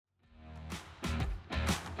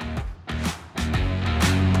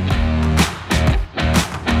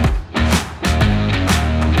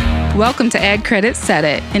Welcome to Ag Credit Said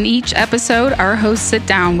It. In each episode, our hosts sit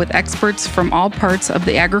down with experts from all parts of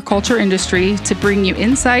the agriculture industry to bring you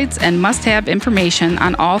insights and must-have information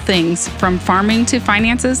on all things from farming to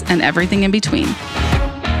finances and everything in between.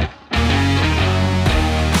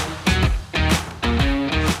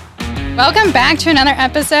 Welcome back to another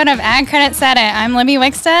episode of Ag Credit Said It. I'm Libby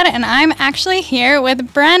Wickstead, and I'm actually here with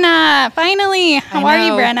Brenna. Finally, how are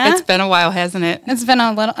you, Brenna? It's been a while, hasn't it? It's been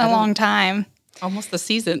a long time. Almost the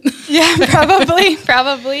season. Yeah,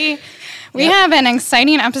 probably. We have an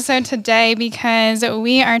exciting episode today because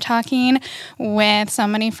we are talking with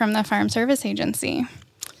somebody from the Farm Service Agency.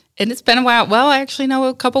 And it's been a while. Well, I actually know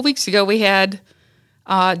a couple weeks ago we had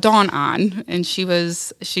Dawn on, and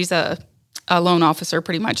she's a loan officer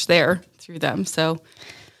pretty much there through them. So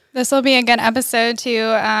this will be a good episode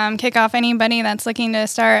to kick off anybody that's looking to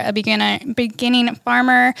start a beginning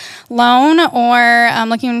farmer loan or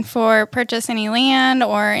looking for purchase any land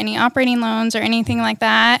or any operating loans or anything like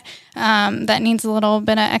that that needs a little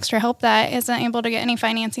bit of extra help that isn't able to get any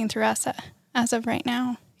financing through us as of right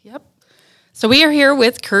now. Yep. So we are here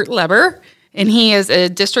with Kurt Leber, and he is a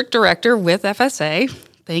district director with FSA.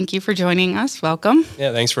 Thank you for joining us. Welcome.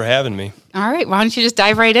 Yeah, thanks for having me. All right. Why don't you just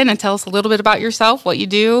dive right in and tell us a little bit about yourself, what you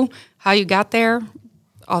do, how you got there,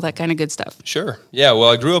 all that kind of good stuff. Sure. Yeah, well,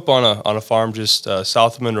 I grew up on a farm just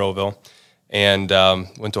south of Monroeville and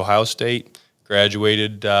went to Ohio State,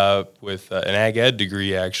 graduated with an ag ed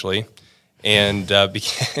degree, actually, and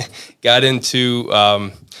got into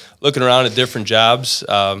looking around at different jobs.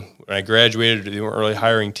 When I graduated, they weren't really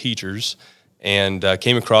hiring teachers. And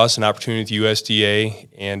came across an opportunity with USDA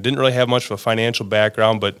and didn't really have much of a financial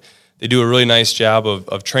background, but they do a really nice job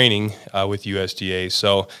of training with USDA.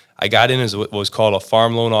 So I got in as what was called a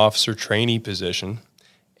farm loan officer trainee position,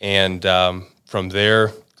 and from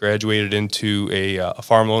there graduated into a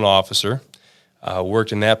farm loan officer.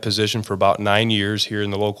 Worked in that position for about 9 years here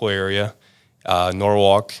in the local area,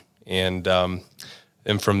 Norwalk, and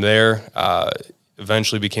from there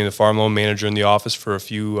eventually became the farm loan manager in the office for a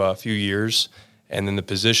few years, and then the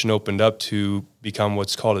position opened up to become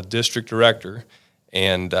what's called a district director,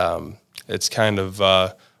 and it's kind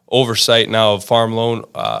of oversight now of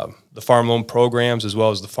the farm loan programs as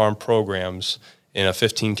well as the farm programs in a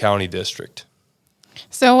 15-county district.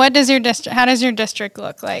 So, how does your district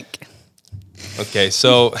look like? Okay,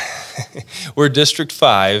 so we're District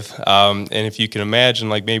 5, and if you can imagine,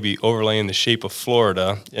 like maybe overlaying the shape of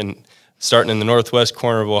Florida and starting in the northwest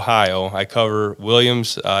corner of Ohio, I cover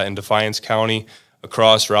Williams and Defiance County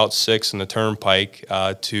across Route 6 and the Turnpike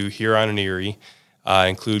to Huron and Erie,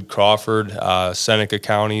 include Crawford, Seneca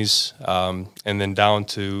counties, and then down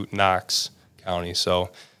to Knox County.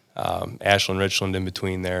 So Ashland, Richland in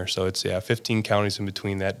between there. So it's 15 counties in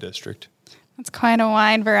between that district. It's quite a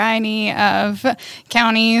wide variety of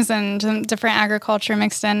counties and different agriculture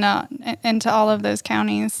mixed into all of those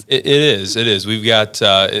counties. It is. We've got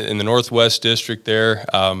in the Northwest District there,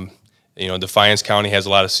 Defiance County has a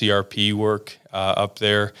lot of CRP work up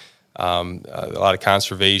there, a lot of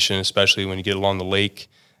conservation, especially when you get along the lake.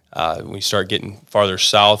 When you start getting farther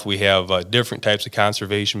south, we have different types of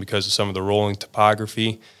conservation because of some of the rolling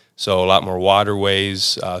topography, so a lot more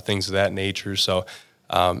waterways, things of that nature. So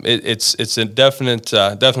it's a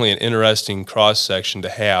definitely an interesting cross-section to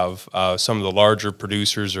have. Some of the larger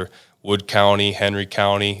producers are Wood County, Henry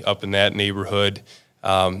County, up in that neighborhood,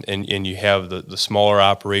 and you have the smaller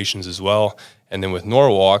operations as well. And then with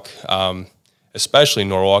Norwalk, especially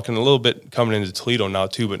Norwalk, and a little bit coming into Toledo now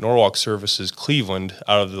too, but Norwalk services Cleveland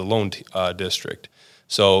out of the loan district.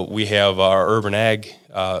 So we have our urban ag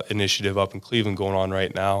initiative up in Cleveland going on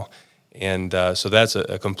right now, and so that's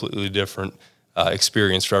a completely different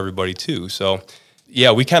experience for everybody too. So,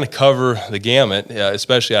 yeah, we kind of cover the gamut,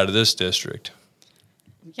 especially out of this district.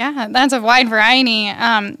 Yeah, that's a wide variety.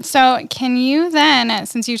 So, can you then,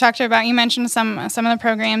 since you mentioned some of the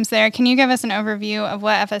programs there, can you give us an overview of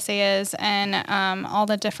what FSA is and all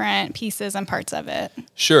the different pieces and parts of it?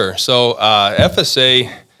 Sure. So,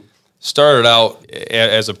 FSA started out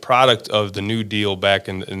as a product of the New Deal back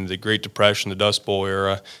in the Great Depression, the Dust Bowl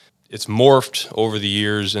era. It's morphed over the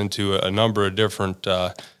years into a number of different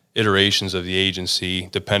iterations of the agency,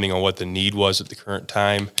 depending on what the need was at the current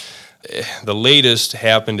time. The latest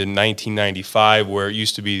happened in 1995, where it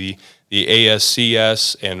used to be the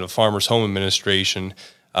ASCS and the Farmers Home Administration.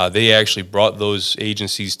 They actually brought those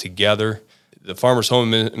agencies together. The Farmers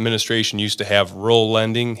Home Administration used to have rural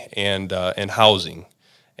lending and housing,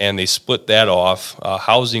 and they split that off.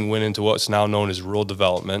 Housing went into what's now known as rural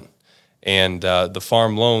development, and the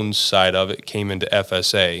farm loans side of it came into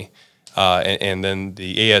FSA. and then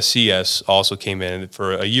the ASCS also came in.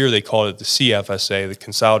 For a year, they called it the CFSA, the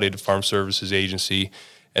Consolidated Farm Services Agency,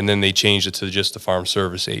 and then they changed it to just the Farm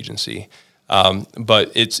Service Agency.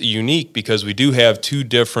 But it's unique because we do have two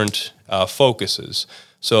different focuses.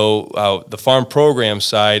 So the farm program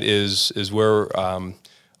side is where our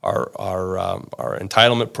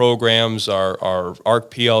entitlement programs, our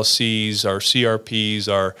ARC PLCs, our CRPs,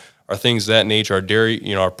 our things of that nature, our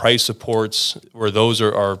dairy, our price supports, where those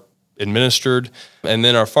are administered. And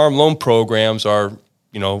then our farm loan programs are,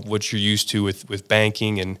 what you're used to with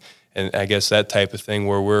banking and I guess that type of thing,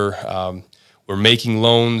 where we're making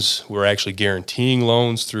loans, we're actually guaranteeing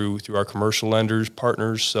loans through our commercial lenders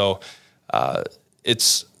partners. So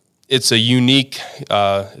it's a unique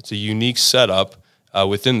setup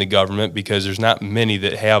within the government because there's not many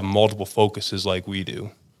that have multiple focuses like we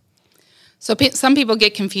do. So some people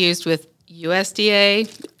get confused with USDA,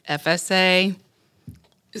 FSA.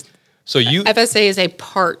 So FSA is a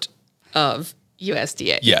part of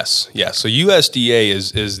USDA. Yes. So USDA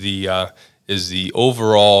is the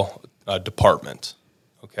overall department.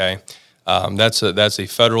 Okay, that's a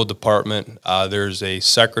federal department. There's a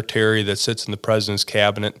secretary that sits in the president's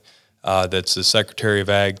cabinet. That's the Secretary of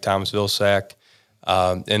Ag, Thomas Vilsack.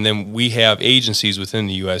 And then we have agencies within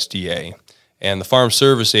the USDA. And the Farm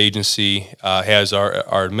Service Agency has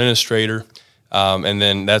our administrator, and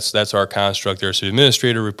then that's our construct there. So the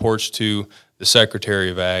administrator reports to the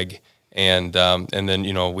Secretary of Ag, and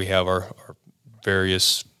then we have our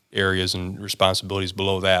various areas and responsibilities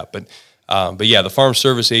below that. But yeah, the Farm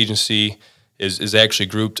Service Agency is actually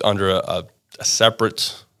grouped under a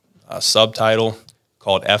separate subtitle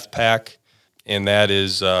called FPAC, and that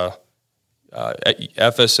is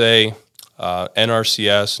FSA,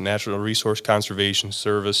 NRCS, Natural Resource Conservation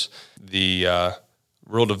Service, the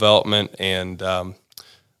Rural Development, and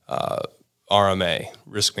RMA,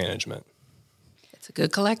 Risk Management. It's a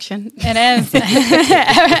good collection. It is.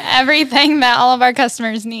 Everything that all of our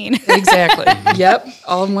customers need. Exactly. Yep,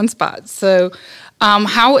 all in one spot. So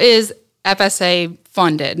how is FSA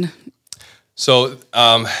funded? So,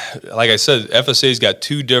 like I said, FSA's got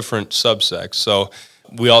two different subsects. So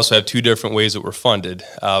we also have two different ways that we're funded.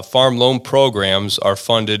 Farm loan programs are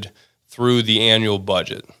funded through the annual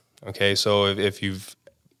budget. Okay, so if you've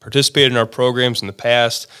participated in our programs in the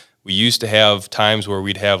past, we used to have times where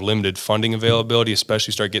we'd have limited funding availability,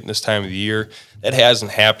 especially start getting this time of the year. That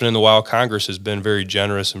hasn't happened in a while. Congress has been very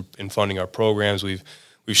generous in funding our programs. We've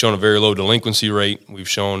shown a very low delinquency rate. We've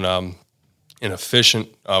shown an efficient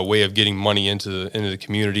way of getting money into the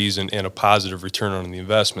communities and a positive return on the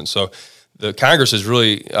investment. So the Congress has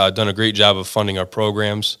really done a great job of funding our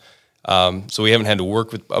programs. So we haven't had to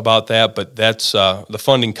work about that, but that's the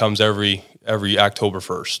funding comes every October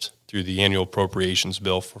 1st through the annual appropriations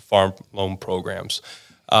bill for farm loan programs.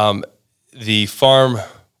 The farm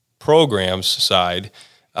programs side,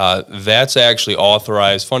 that's actually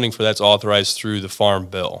authorized, funding for that's authorized through the farm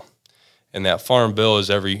bill. And that farm bill is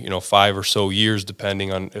every 5 or so years,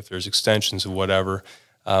 depending on if there's extensions or whatever.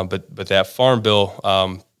 But that farm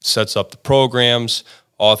bill sets up the programs,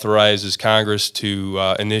 authorizes Congress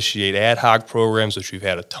to initiate ad hoc programs, which we've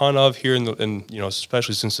had a ton of here,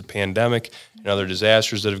 especially since the pandemic and other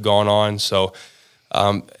disasters that have gone on. So,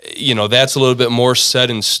 that's a little bit more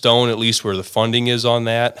set in stone, at least where the funding is on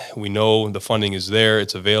that. We know the funding is there,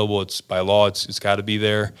 it's available, it's by law, it's got to be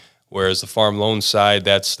there. Whereas the farm loan side,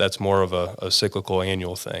 that's more of a cyclical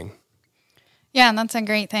annual thing. Yeah, and that's a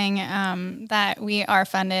great thing that we are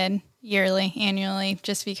funded yearly, annually,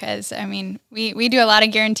 just because, we do a lot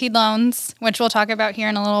of guaranteed loans, which we'll talk about here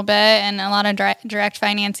in a little bit, and a lot of direct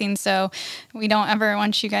financing, so we don't ever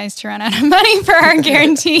want you guys to run out of money for our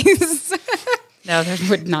guarantees. No, that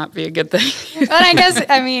would not be a good thing. But I guess,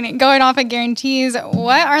 going off of guarantees,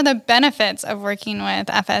 what are the benefits of working with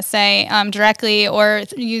FSA directly or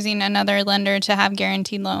using another lender to have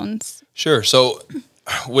guaranteed loans? Sure. So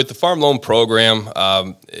with the farm loan program,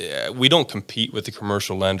 we don't compete with the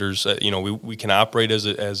commercial lenders. We can operate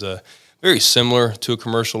as a very similar to a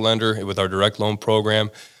commercial lender with our direct loan program,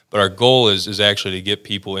 but our goal is actually to get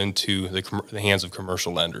people into the hands of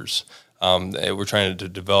commercial lenders. We're trying to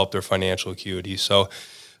develop their financial acuity. So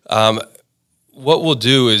what we'll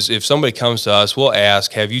do is if somebody comes to us, we'll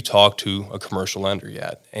ask, have you talked to a commercial lender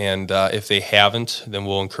yet? And if they haven't, then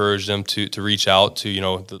we'll encourage them to reach out to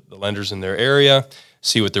the lenders in their area,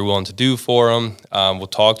 see what they're willing to do for them. We'll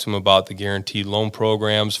talk to them about the guaranteed loan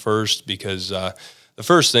programs first, because the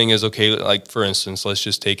first thing is, okay, like for instance, let's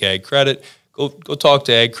just take Ag Credit. Go talk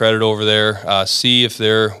to Ag Credit over there, see if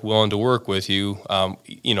they're willing to work with you,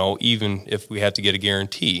 even if we have to get a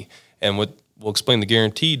guarantee. And we'll explain the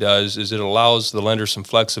guarantee does is it allows the lender some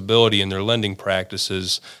flexibility in their lending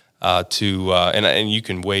practices and you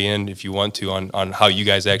can weigh in if you want to on how you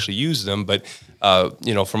guys actually use them. But,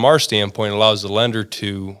 from our standpoint, it allows the lender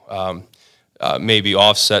to maybe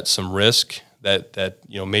offset some risk that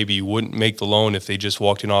maybe you wouldn't make the loan if they just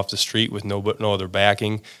walked in off the street with no other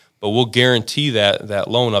backing. But we'll guarantee that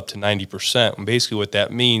loan up to 90%. And basically what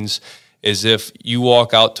that means is if you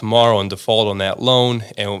walk out tomorrow and default on that loan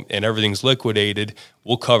and everything's liquidated,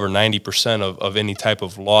 we'll cover 90% of any type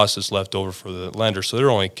of losses left over for the lender. So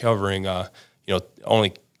they're only covering,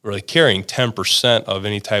 only really carrying 10% of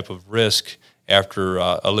any type of risk after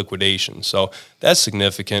a liquidation. So that's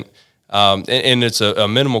significant. And it's a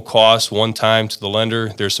minimal cost one time to the lender.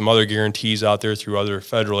 There's some other guarantees out there through other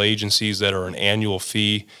federal agencies that are an annual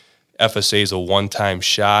fee. FSA is a one-time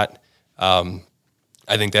shot.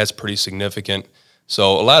 I think that's pretty significant.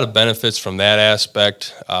 So a lot of benefits from that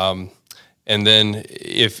aspect. And then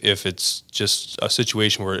if it's just a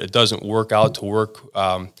situation where it doesn't work out to work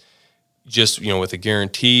with a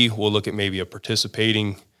guarantee, we'll look at maybe a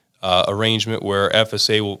participating arrangement where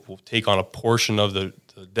FSA will take on a portion of the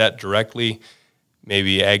debt directly.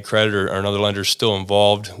 Maybe Ag Credit or another lender is still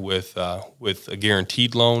involved with a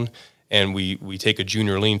guaranteed loan, and we take a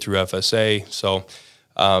junior lien through FSA. So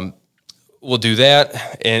we'll do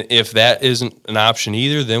that, and if that isn't an option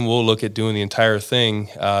either, then we'll look at doing the entire thing,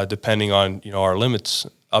 depending on our limits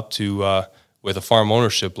up to with a farm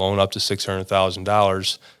ownership loan up to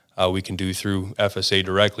 $600,000. We can do through FSA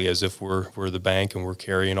directly as if we're the bank and we're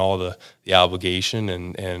carrying all the obligation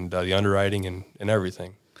and the underwriting and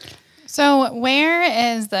everything. So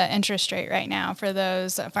where is the interest rate right now for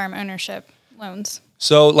those farm ownership loans?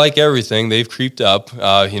 So like everything, they've creeped up.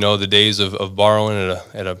 The days of borrowing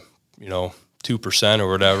at a 2%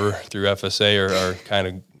 or whatever through FSA are kind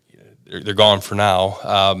of, they're gone for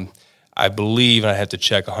now. I believe, and I have to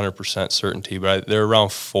check 100% certainty, but they're around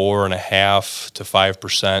 4.5% to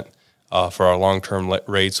 5% for our long-term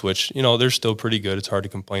rates, which, they're still pretty good. It's hard to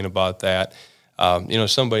complain about that.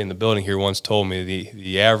 Somebody in the building here once told me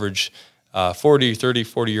the average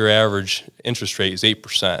 40-year average interest rate is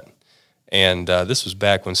 8%. And this was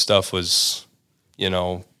back when stuff was,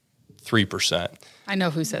 3%. I know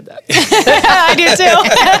who said that. I do too.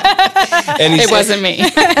 And it wasn't me.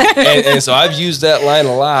 and so I've used that line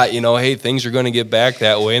a lot. Hey, things are going to get back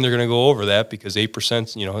that way, and they're going to go over that because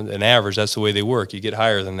 8%, an average, that's the way they work. You get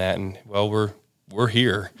higher than that, and well, we're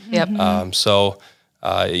here. Yep. The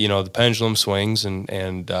pendulum swings,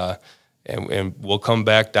 and we'll come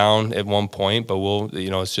back down at one point, but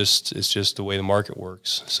it's just the way the market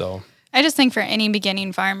works. So. I just think for any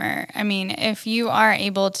beginning farmer, if you are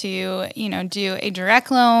able to, do a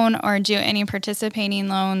direct loan or do any participating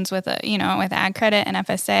loans with with Ag Credit and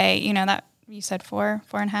FSA, that you said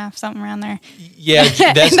 4.5, something around there. Yeah,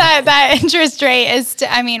 that's that interest rate is,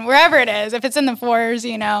 wherever it is, if it's in the 4s,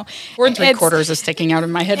 4.75 is sticking out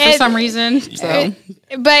in my head for some reason. So.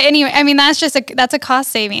 But anyway, that's a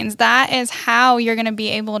cost savings. That is how you're going to be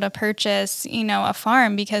able to purchase, a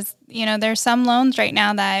farm, because there's some loans right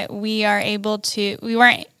now that we are able to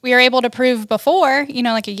prove before,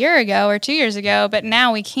 like a year ago or 2 years ago, but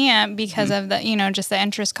now we can't because of the, just the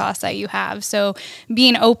interest costs that you have. So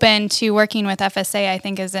being open to working with FSA, I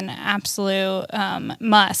think, is an absolute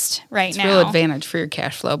must right now. It's a real advantage for your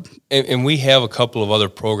cash flow. And we have a couple of other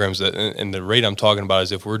programs that, and the rate I'm talking about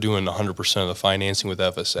is if we're doing 100% of the financing with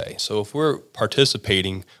FSA. So if we're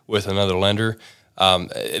participating with another lender,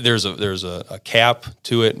 there's a cap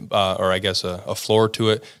to it, or I guess a floor to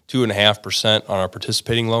it, 2.5% on our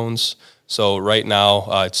participating loans. So right now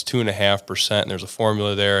it's 2.5%, and there's a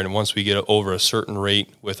formula there. And once we get over a certain rate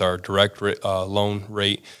with our direct loan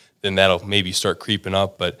rate, then that'll maybe start creeping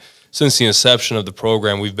up. But since the inception of the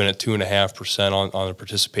program, we've been at 2.5% on the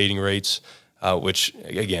participating rates, which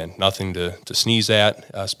again, nothing to sneeze at,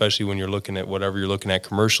 especially when you're looking at whatever you're looking at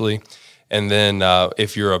commercially. And then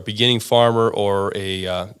if you're a beginning farmer or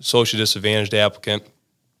a socially disadvantaged applicant,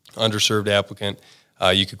 underserved applicant,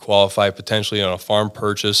 you could qualify potentially on a farm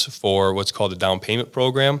purchase for what's called the down payment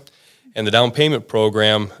program. And the down payment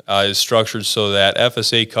program is structured so that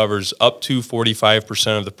FSA covers up to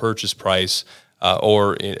 45% of the purchase price,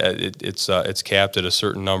 or it's capped at a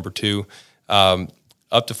certain number too,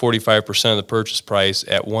 up to 45% of the purchase price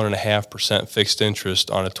at 1.5% fixed interest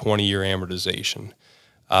on a 20-year amortization.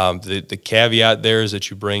 The caveat there is that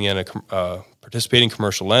you bring in a participating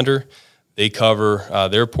commercial lender. They cover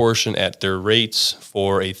their portion at their rates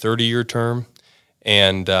for a 30-year term,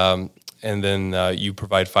 and then you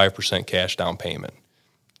provide 5% cash down payment.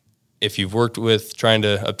 If you've worked with trying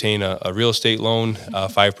to obtain a real estate loan,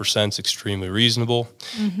 5% is extremely reasonable,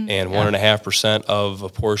 and 1.5% of a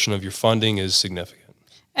portion of your funding is significant.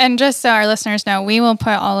 And just so our listeners know, we will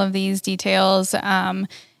put all of these details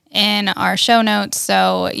in our show notes.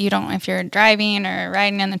 So you don't, if you're driving or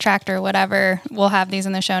riding in the tractor or whatever, we'll have these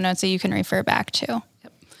in the show notes so you can refer back to.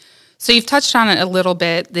 So you've touched on it a little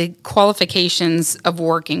bit, the qualifications of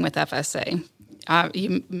working with FSA.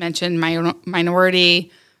 You mentioned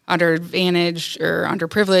minority, underadvantaged, or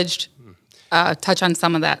underprivileged. Touch on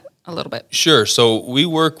some of that a little bit. Sure. So we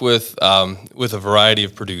work with a variety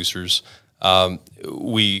of producers.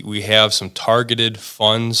 We have some targeted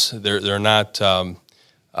funds. They're not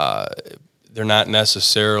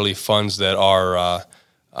necessarily funds that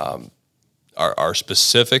are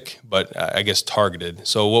specific, but I guess targeted.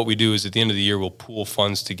 So what we do is at the end of the year we'll pool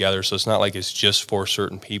funds together. So it's not like it's just for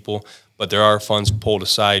certain people, but there are funds pulled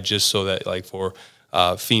aside just so that, like, for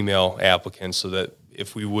female applicants, so that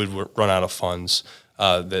if we would run out of funds,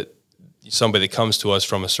 that somebody that comes to us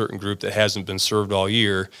from a certain group that hasn't been served all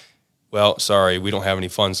year, well, sorry, we don't have any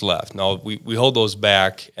funds left. Now, we hold those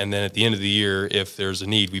back, and then at the end of the year, if there's a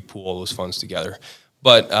need, we pool all those funds together.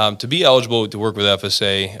 But to be eligible to work with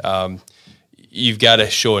FSA, you've got to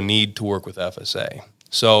show a need to work with FSA.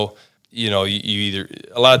 So, you either,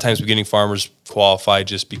 a lot of times beginning farmers qualify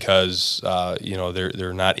just because,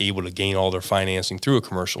 they're not able to gain all their financing through a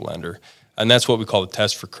commercial lender. And that's what we call the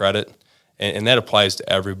test for credit. And that applies to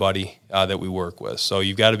everybody that we work with. So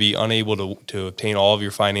you've got to be unable to obtain all of your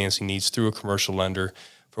financing needs through a commercial lender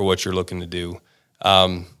for what you're looking to do.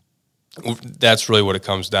 That's really what it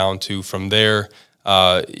comes down to. From there,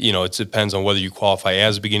 it depends on whether you qualify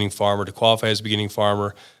as a beginning farmer. To qualify as a beginning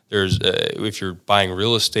farmer, there's if you're buying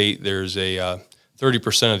real estate, there's a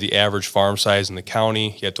 30% of the average farm size in the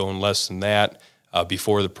county. You have to own less than that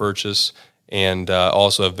before the purchase, and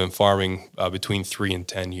also have been farming between 3 and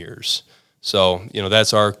 10 years. So,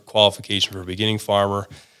 that's our qualification for a beginning farmer.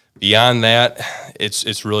 Beyond that,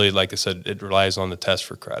 it's really, like I said, it relies on the test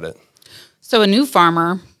for credit. So a new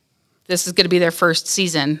farmer, this is going to be their first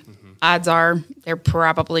season. Odds are they're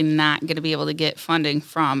probably not going to be able to get funding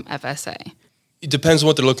from FSA. It depends on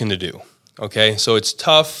what they're looking to do. Okay, so it's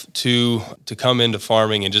tough to come into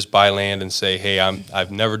farming and just buy land and say, hey, I've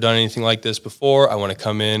never done anything like this before. I want to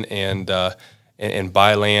come in and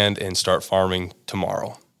buy land and start farming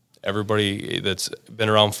tomorrow. Everybody that's been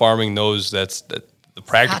around farming knows that the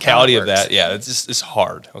practicality of that. Yeah, it's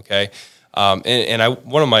hard. Okay, and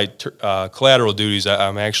one of my collateral duties,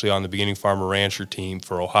 I'm actually on the beginning farmer rancher team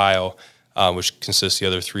for Ohio, which consists of the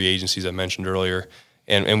other 3 agencies I mentioned earlier,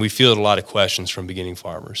 and we field a lot of questions from beginning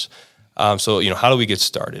farmers. So how do we get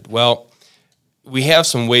started? Well, we have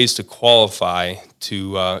some ways to qualify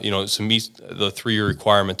to meet the 3-year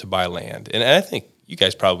requirement to buy land, and I think you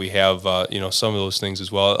guys probably have, some of those things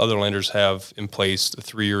as well. Other lenders have in place a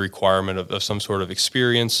 3-year requirement of some sort of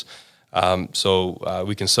experience. So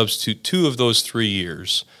we can substitute 2 of those 3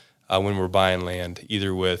 years when we're buying land,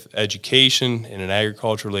 either with education in an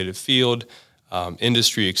agriculture-related field,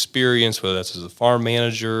 industry experience, whether that's as a farm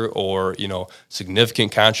manager or,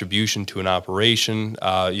 significant contribution to an operation,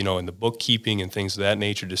 in the bookkeeping and things of that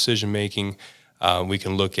nature, decision-making. We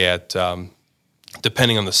can look at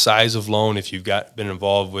depending on the size of loan, if you've been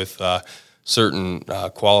involved with certain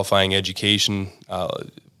qualifying education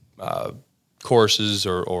courses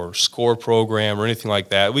or SCORE program or anything like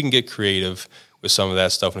that, we can get creative with some of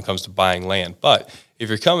that stuff when it comes to buying land. But if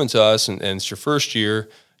you're coming to us and it's your first year,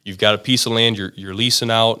 you've got a piece of land you're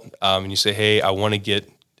leasing out, and you say, hey,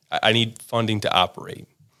 I need funding to operate.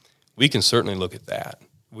 We can certainly look at that.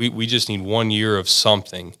 We just need 1 year of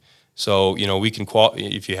something. So, we can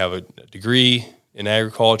if you have a degree in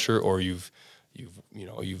agriculture, or you've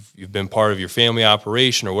been part of your family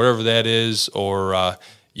operation or whatever that is, or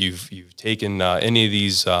you've taken any of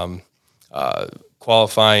these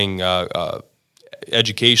qualifying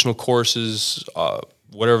educational courses,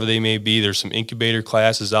 whatever they may be. There's some incubator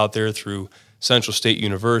classes out there through Central State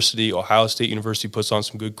University. Ohio State University puts on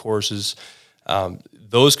some good courses.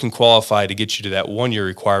 Those can qualify to get you to that 1 year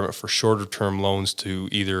requirement for shorter term loans to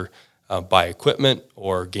either buy equipment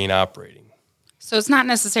or gain operating. So it's not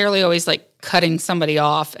necessarily always like cutting somebody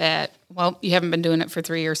off at, well, you haven't been doing it for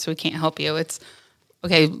 3 years, so we can't help you. It's,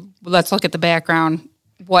 okay, let's look at the background.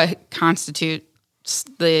 What constitutes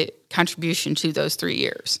the contribution to those 3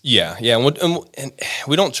 years? Yeah. And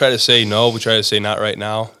we don't try to say no. We try to say not right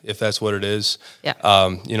now, if that's what it is. Yeah.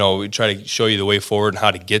 We try to show you the way forward and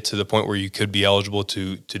how to get to the point where you could be eligible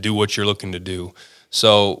to do what you're looking to do.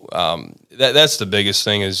 So that's the biggest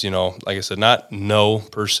thing is, like I said, not no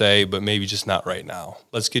per se, but maybe just not right now.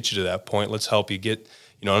 Let's get you to that point. Let's help you get,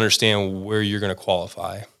 understand where you're going to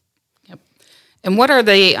qualify. Yep. And what are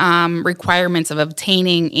the requirements of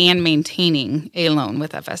obtaining and maintaining a loan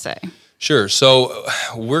with FSA? Sure. So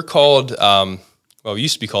we're called, it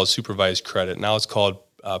used to be called supervised credit. Now it's called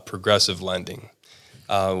progressive lending.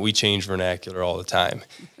 We change vernacular all the time,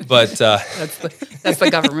 but that's the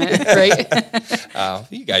government, right?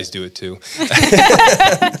 You guys do it too.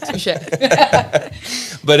 Touché.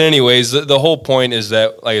 But anyways, the whole point is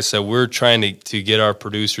that, like I said, we're trying to get our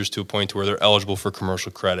producers to a point to where they're eligible for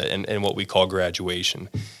commercial credit and what we call graduation.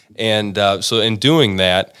 And so in doing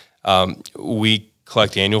that, we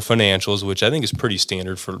collect annual financials, which I think is pretty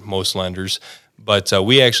standard for most lenders. But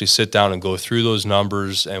we actually sit down and go through those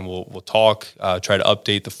numbers, and we'll talk, try to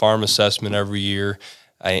update the farm assessment every year,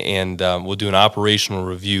 and we'll do an operational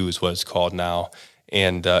review is what it's called now,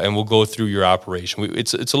 and we'll go through your operation.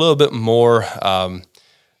 It's a little bit more.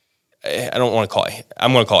 I don't want to call it.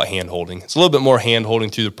 I'm going to call it hand holding. It's a little bit more hand holding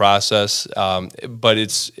through the process, but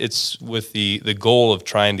it's with the goal of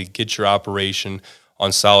trying to get your operation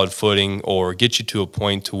on solid footing or get you to a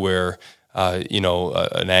point to where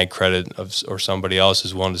an ag credit or somebody else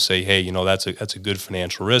is willing to say, hey, that's a good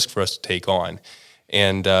financial risk for us to take on,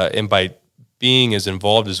 and by being as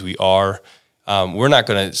involved as we are, we're not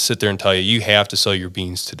going to sit there and tell you have to sell your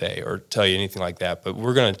beans today or tell you anything like that. But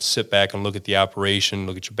we're going to sit back and look at the operation,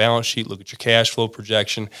 look at your balance sheet, look at your cash flow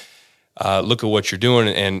projection, look at what you're doing,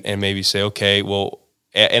 and maybe say, okay, well,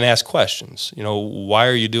 and ask questions. Why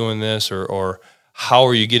are you doing this, or how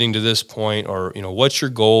are you getting to this point, or what's your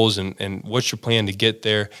goals and what's your plan to get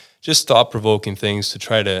there? Just thought-provoking things to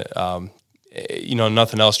try to,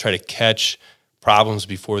 nothing else, try to catch problems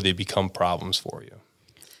before they become problems for you.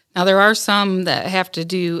 Now, there are some that have to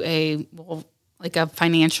do a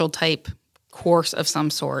financial type course of some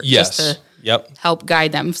sort. Yes. Just to help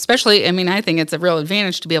guide them. Especially, I think it's a real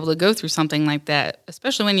advantage to be able to go through something like that,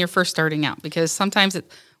 especially when you're first starting out, because sometimes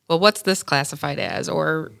what's this classified as?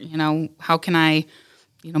 Or, how can I,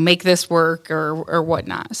 make this work or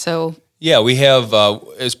whatnot? So, yeah, we have,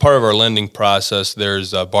 as part of our lending process,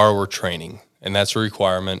 there's borrower training, and that's a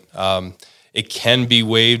requirement. It can be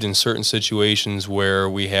waived in certain situations where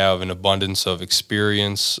we have an abundance of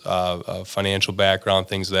experience, financial background,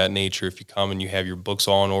 things of that nature. If you come and you have your books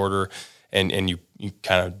all in order and you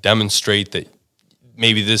kind of demonstrate that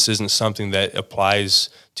maybe this isn't something that applies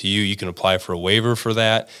to you, you can apply for a waiver for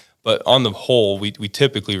that. But on the whole, we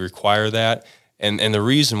typically require that. And the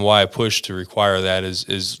reason why I push to require that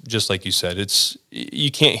is just like you said,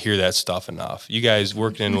 you can't hear that stuff enough. You guys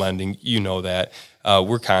working in lending, that.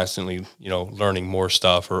 We're constantly, learning more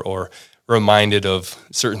stuff or reminded of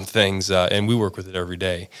certain things, and we work with it every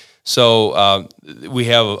day. So we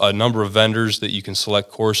have a number of vendors that you can select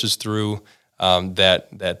courses through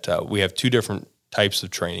that we have two different types of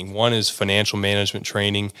training. One is financial management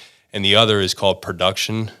training, and the other is called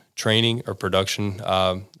production training or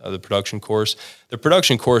the production course. The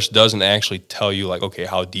production course doesn't actually tell you okay,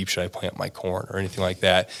 how deep should I plant my corn or anything like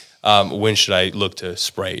that. When should I look to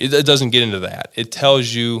spray? It doesn't get into that. It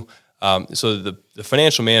tells you, so the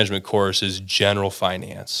financial management course is general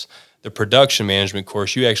finance. The production management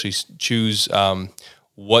course, you actually choose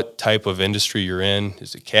what type of industry you're in.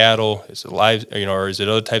 Is it cattle? Is it or is it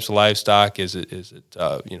other types of livestock? Is it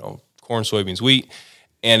corn, soybeans, wheat?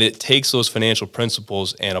 And it takes those financial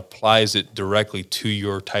principles and applies it directly to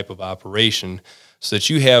your type of operation, so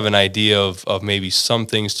that you have an idea of maybe some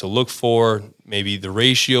things to look for. Maybe the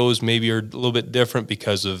ratios maybe are a little bit different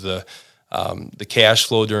because of the cash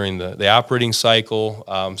flow during the operating cycle.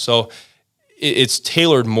 So it's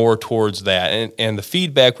tailored more towards that. And the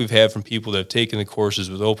feedback we've had from people that have taken the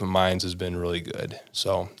courses with open minds has been really good.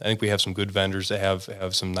 So I think we have some good vendors that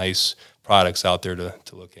have some nice products out there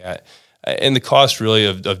to look at. And the cost really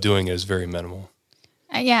of doing it is very minimal.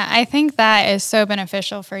 Yeah, I think that is so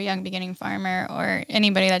beneficial for a young beginning farmer or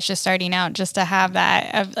anybody that's just starting out, just to have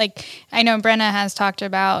that. I know Brenna has talked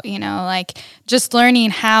about, just learning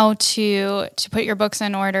how to put your books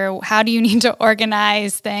in order. How do you need to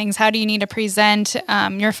organize things? How do you need to present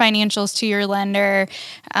your financials to your lender,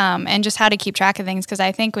 and just how to keep track of things? Because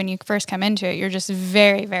I think when you first come into it, you're just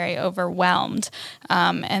very, very overwhelmed.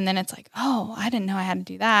 And then it's like, oh, I didn't know I had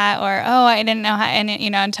to do that. Or, oh, I didn't know how, and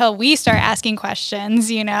until we start asking questions,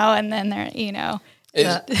 and then they're,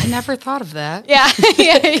 I never thought of that. Yeah.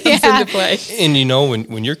 Comes into play. And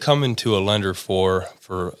when you're coming to a lender for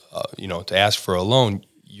to ask for a loan,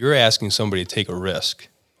 you're asking somebody to take a risk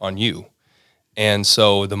on you. And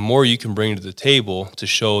so the more you can bring to the table to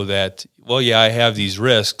show that, well, yeah, I have these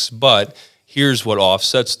risks, but here's what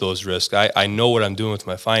offsets those risks. I know what I'm doing with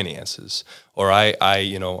my finances, or I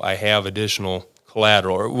have additional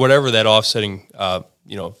collateral, or whatever that offsetting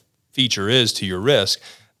feature is to your risk,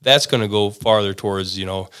 that's going to go farther towards,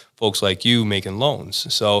 folks like you making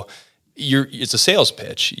loans. So it's a sales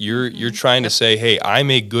pitch. You're trying to say, hey,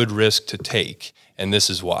 I'm a good risk to take, and this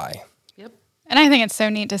is why. Yep. And I think it's so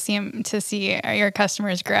neat to see your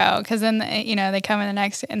customers grow, because then, they come in the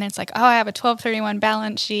next, and it's like, oh, I have a 12/31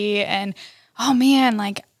 balance sheet, and oh man,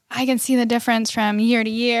 like I can see the difference from year to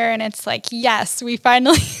year. And it's like, yes, we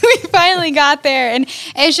finally got there. And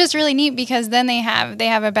it's just really neat, because then they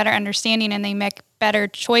have a better understanding, and they make better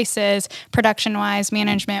choices production wise,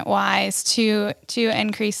 management wise, to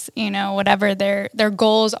increase, whatever their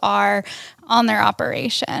goals are on their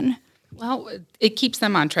operation. Well, it keeps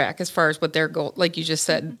them on track as far as what their goal, like you just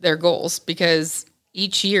said, their goals, because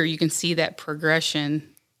each year you can see that progression.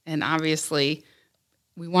 And obviously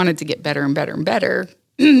we wanted to get better and better and better,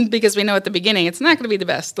 because we know at the beginning it's not going to be the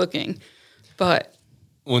best looking, but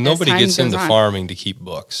nobody gets into farming to keep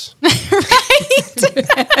books.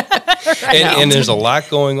 And there's a lot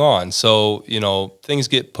going on. So, things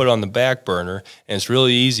get put on the back burner, and it's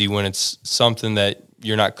really easy when it's something that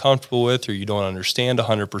you're not comfortable with or you don't understand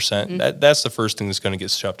 100%. Mm-hmm. That's the first thing that's going to get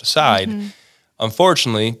shoved aside. Mm-hmm.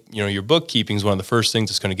 Unfortunately, your bookkeeping is one of the first things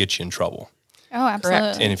that's going to get you in trouble. Oh, absolutely.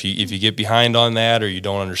 Correct. And if you get behind on that, or you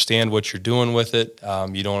don't understand what you're doing with it,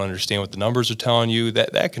 you don't understand what the numbers are telling you,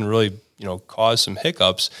 that can really cause some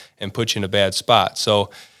hiccups and put you in a bad spot. So,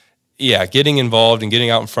 yeah, getting involved and getting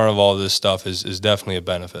out in front of all this stuff is definitely a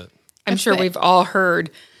benefit. I'm sure we've all heard,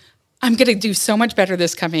 I'm going to do so much better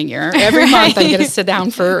this coming year. Every month I'm going to sit down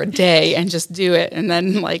for a day and just do it. And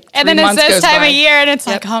then and then it's this time of year, and it's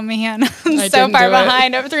like, oh man, I'm so far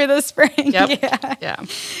behind up through the spring. Yep.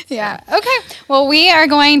 Yeah. Okay. Well, we are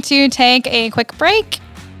going to take a quick break.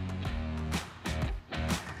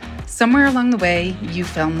 Somewhere along the way, you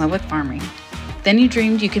fell in love with farming. Then you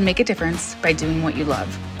dreamed you could make a difference by doing what you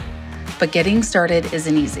love. But getting started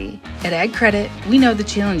isn't easy. At Ag Credit, we know the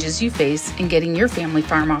challenges you face in getting your family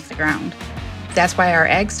farm off the ground. That's why our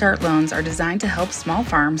Ag Start loans are designed to help small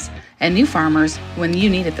farms and new farmers when you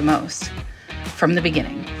need it the most. From the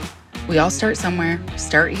beginning, we all start somewhere.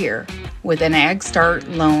 Start here with an Ag Start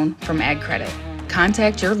loan from Ag Credit.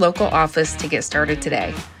 Contact your local office to get started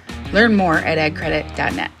today. Learn more at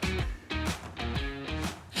agcredit.net.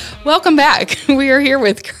 Welcome back. We are here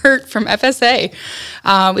with Kurt from FSA.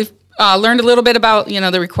 We've learned a little bit about,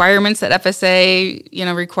 the requirements that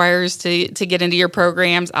FSA, requires to get into your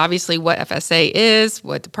programs. Obviously, what FSA is,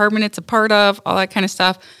 what department it's a part of, all that kind of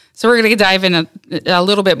stuff. So we're going to dive in a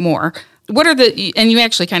little bit more. What are and you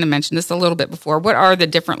actually kind of mentioned this a little bit before, what are the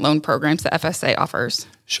different loan programs that FSA offers?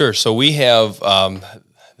 Sure. So we have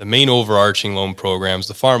the main overarching loan programs,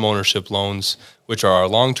 the farm ownership loans, which are our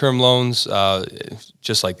long-term loans,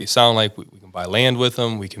 just like they sound like. We can buy land with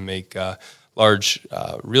them. We can make large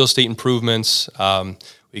real estate improvements.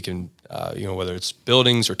 We can, whether it's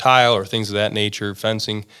buildings or tile or things of that nature,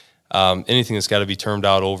 fencing, anything that's got to be termed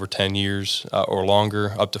out over 10 years or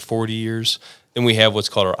longer, up to 40 years. Then we have what's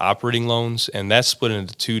called our operating loans, and that's split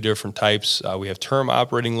into two different types. We have term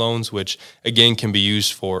operating loans, which, again, can be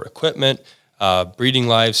used for equipment, breeding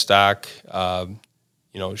livestock,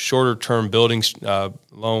 shorter-term building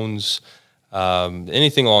loans,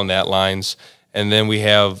 anything along that lines. And then we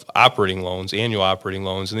have operating loans, annual operating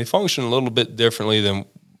loans, and they function a little bit differently than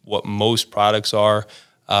what most products are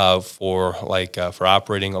for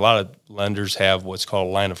operating. A lot of lenders have what's called a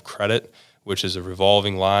line of credit, which is a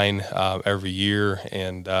revolving line every year,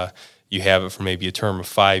 and you have it for maybe a term of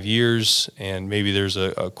 5 years, and maybe there's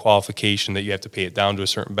a qualification that you have to pay it down to a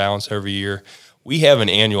certain balance every year. We have an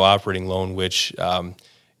annual operating loan, which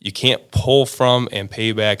you can't pull from and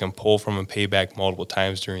pay back and pull from and pay back multiple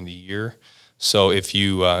times during the year. So if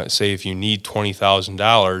you if you need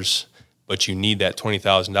 $20,000, but you need that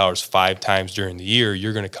 $20,000 5 times during the year,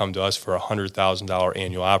 you're going to come to us for a $100,000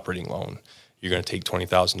 annual operating loan. You're going to take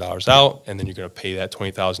 $20,000 out, and then you're going to pay that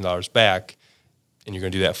 $20,000 back, and you're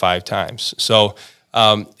going to do that 5 times. So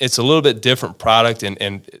it's a little bit different product,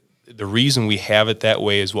 and the reason we have it that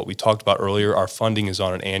way is what we talked about earlier. Our funding is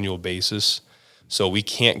on an annual basis, so we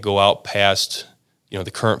can't go out past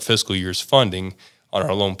the current fiscal year's funding on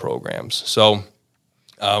our loan programs. So,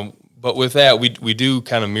 but with that, we do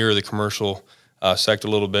kind of mirror the commercial sector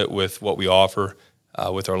a little bit with what we offer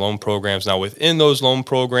with our loan programs. Now, within those loan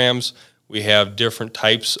programs, we have different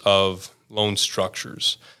types of loan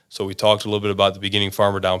structures. So we talked a little bit about the beginning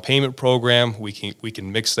farmer down payment program. We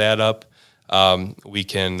can mix that up. We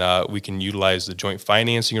can utilize the joint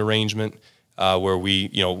financing arrangement where we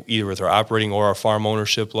either with our operating or our farm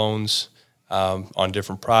ownership loans on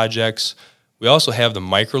different projects. We also have the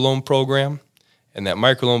microloan program, And that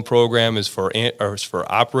microloan program is for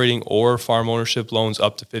operating or farm ownership loans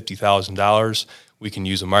up to $50,000. We can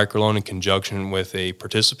use a microloan in conjunction with a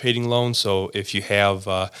participating loan. So if you have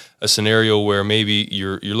a scenario where maybe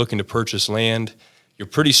you're looking to purchase land, you're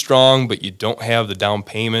pretty strong, but you don't have the down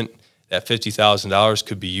payment, that $50,000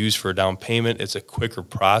 could be used for a down payment. It's a quicker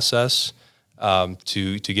process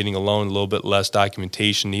to getting a loan, a little bit less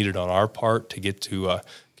documentation needed on our part to get to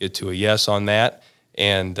a yes on that,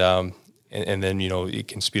 and then it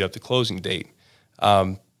can speed up the closing date.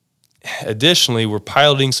 Additionally, we're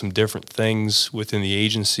piloting some different things within the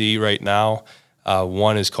agency right now.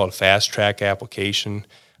 One is called a fast track application.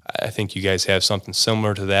 I think you guys have something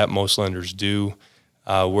similar to that. Most lenders do,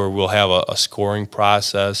 where we'll have a scoring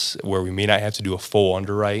process where we may not have to do a full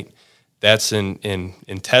underwrite. That's in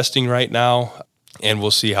testing right now, and we'll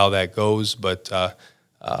see how that goes. But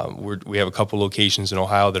we have a couple locations in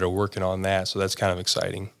Ohio that are working on that, so that's kind of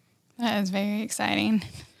exciting. That is very exciting.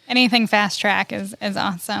 Anything fast track is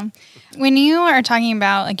awesome. When you are talking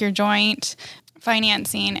about like your joint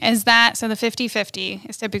financing, is that, so the 50-50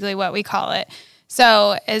 is typically what we call it.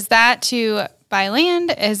 So is that to buy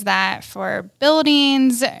land? Is that for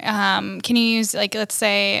buildings? Can you use, like, let's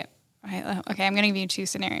say, okay, I'm going to give you two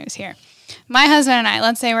scenarios here. My husband and I,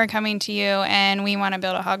 let's say we're coming to you and we want to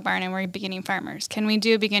build a hog barn and we're beginning farmers. Can we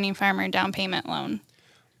do a beginning farmer down payment loan?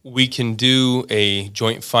 We can do a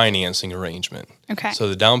joint financing arrangement. Okay. So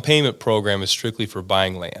the down payment program is strictly for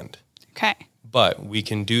buying land. Okay. But we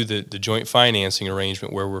can do the joint financing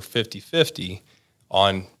arrangement where we're 50-50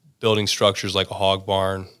 on building structures like a hog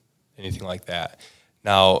barn, anything like that.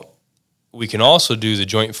 Now, we can also do the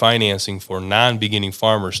joint financing for non-beginning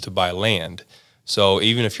farmers to buy land. So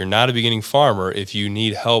even if you're not a beginning farmer, if you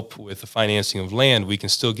need help with the financing of land, we can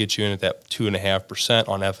still get you in at that 2.5%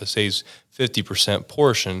 on FSA's 50%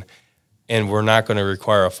 portion, and we're not going to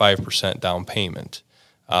require a 5% down payment.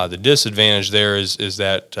 The disadvantage there is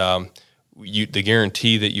that the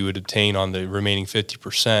guarantee that you would obtain on the remaining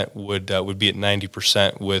 50% would be at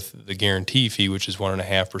 90% with the guarantee fee, which is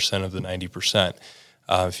 1.5% of the 90%,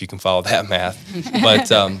 if you can follow that math.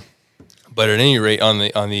 But at any rate, on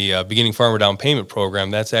the beginning farmer down payment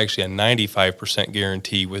program, that's actually a 95%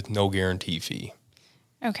 guarantee with no guarantee fee.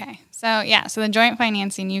 Okay. So the joint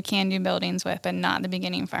financing you can do buildings with, but not the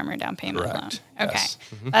beginning farmer down payment loan. Okay. Yes.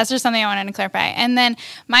 Mm-hmm. That's just something I wanted to clarify. And then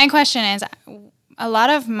my question is, a lot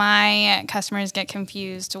of my customers get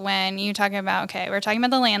confused when you talk about, okay, we're talking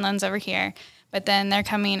about the land loans over here, but then they're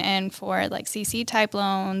coming in for like CC type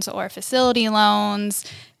loans or facility loans,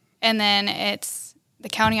 and then it's the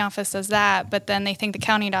county office does that, but then they think the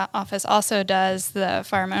county office also does the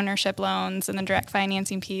farm ownership loans and the direct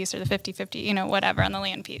financing piece or the 50-50, whatever on the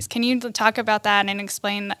land piece. Can you talk about that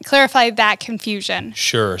and clarify that confusion?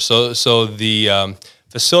 Sure. So the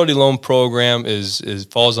facility loan program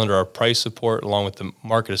falls under our price support along with the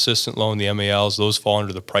market assistant loan, the MALs. Those fall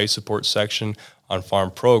under the price support section on farm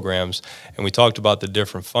programs. And we talked about the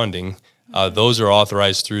different funding. Those are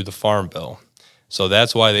authorized through the Farm Bill. So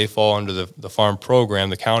that's why they fall under the farm program,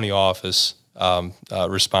 the county office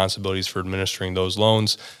responsibilities for administering those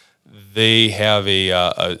loans. They have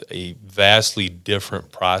a vastly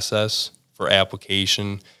different process for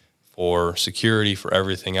application, for security, for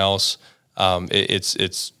everything else.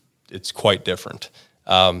 It's quite different,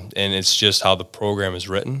 and it's just how the program is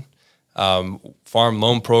written. Farm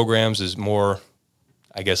loan programs is more,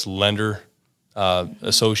 I guess, lender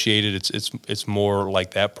associated. It's more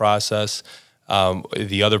like that process.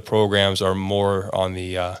 The other programs are more on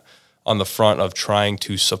the front of trying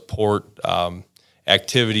to support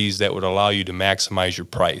activities that would allow you to maximize your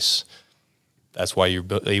price. That's why you're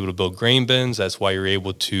able to build grain bins. That's why you're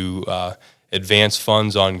able to advance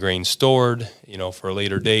funds on grain stored, for a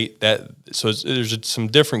later date. So there's some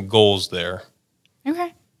different goals there.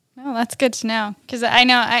 Okay. Well, that's good to know, because I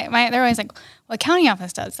know they're always like, well, the county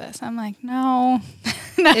office does this. I'm like, no.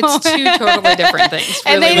 It's two totally different things.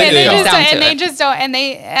 Really, they just don't. And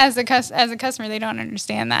they, as a customer, they don't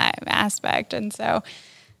understand that aspect. And so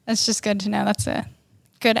that's just good to know. That's a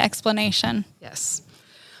good explanation. Yes.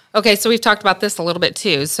 Okay, so we've talked about this a little bit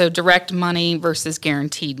too. So direct money versus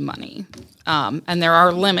guaranteed money, and there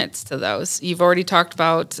are limits to those. You've already talked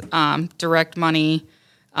about direct money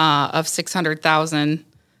of $600,000,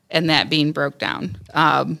 and that being broke down.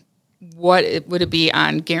 What would it be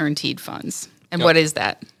on guaranteed funds? And what is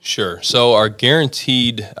that? Sure. So our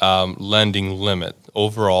guaranteed lending limit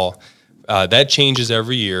overall, that changes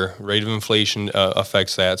every year. Rate of inflation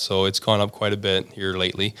affects that, so it's gone up quite a bit here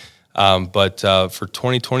lately. But for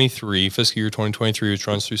 2023, fiscal year 2023, which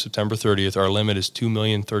runs through September 30th, our limit is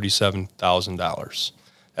 $2,037,000.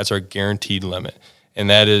 That's our guaranteed limit. and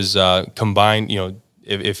that is combined,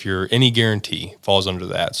 if you're any guarantee falls under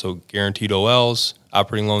that. So guaranteed OLs,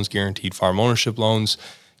 operating loans, guaranteed farm ownership loans,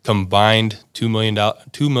 combined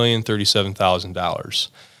 $2,037,000.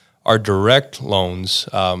 Our direct loans,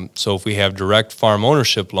 so if we have direct farm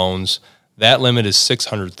ownership loans, that limit is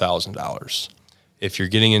 $600,000. If you're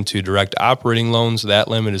getting into direct operating loans, that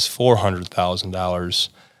limit is $400,000.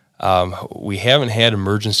 We haven't had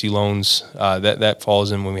emergency loans. That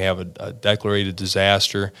falls in when we have a declarated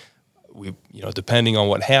disaster. We, depending on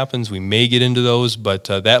what happens, we may get into those, but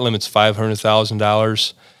that limit's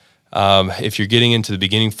 $500,000. If you're getting into the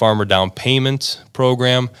beginning farmer down payment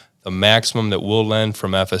program, the maximum that we'll lend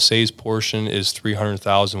from FSA's portion is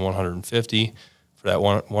 $300,150 for that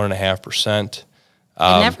 1.5%.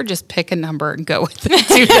 Never just pick a number and go with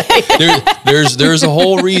it. There's a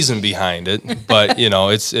whole reason behind it, but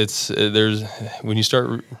there's when you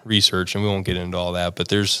start researching, we won't get into all that, but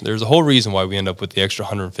there's a whole reason why we end up with the extra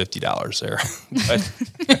 $150 there.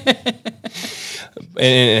 And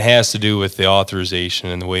it has to do with the authorization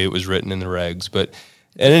and the way it was written in the regs. But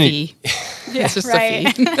at any it's just right.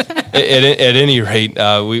 a fee. at any rate,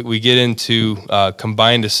 we get into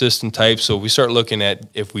combined assistant types. So we start looking at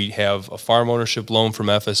if we have a farm ownership loan from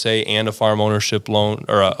FSA and a farm ownership loan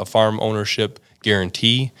or a farm ownership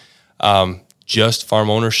guarantee, just farm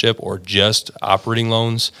ownership or just operating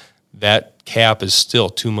loans, that cap is still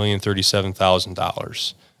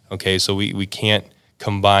 $2,037,000. Okay, so we can't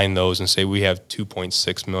combine those and say we have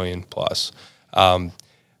 2.6 million plus.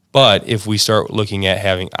 But if we start looking at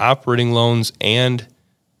having operating loans and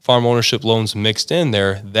farm ownership loans mixed in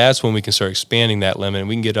there, that's when we can start expanding that limit, and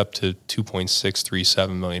we can get up to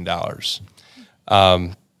 $2.637 million.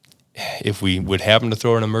 If we would happen to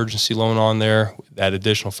throw an emergency loan on there, that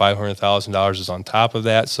additional $500,000 is on top of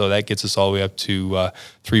that, so that gets us all the way up to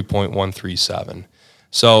 3.137.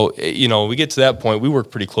 So, we get to that point. We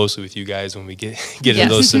work pretty closely with you guys when we get into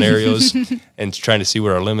those scenarios and trying to see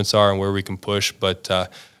what our limits are and where we can push. But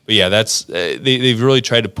yeah, that's they've really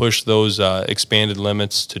tried to push those expanded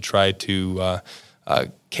limits to try to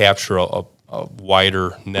capture a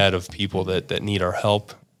wider net of people that need our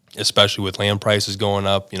help, especially with land prices going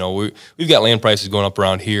up. We've got land prices going up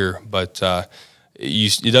around here, but you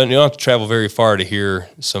don't have to travel very far to hear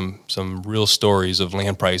some real stories of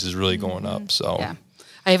land prices really going up. So. Yeah.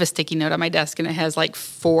 I have a sticky note on my desk, and it has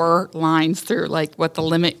 4 lines through what the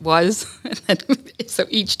limit was. So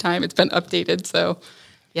each time it's been updated. So,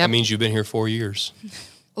 yeah. That means you've been here 4 years.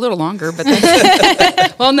 A little longer, but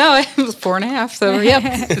that's, well, no, it was 4.5. So, yep,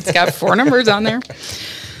 it's got 4 numbers on there.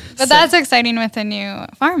 But that's exciting with the new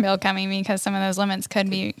farm bill coming, because some of those limits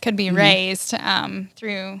could be raised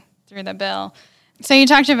through the bill. So you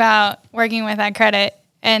talked about working with Ag Credit,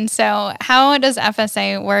 and so how does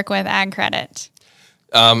FSA work with Ag Credit?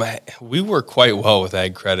 We work quite well with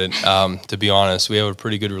Ag Credit. To be honest, we have a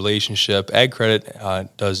pretty good relationship. Ag Credit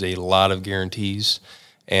does a lot of guarantees,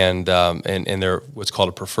 and they're what's called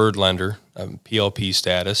a preferred lender, PLP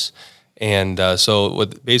status. And so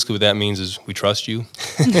what that means is we trust you.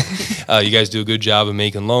 You guys do a good job of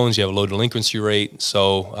making loans. You have a low delinquency rate.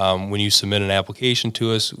 So when you submit an application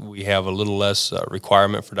to us, we have a little less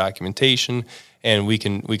requirement for documentation, and we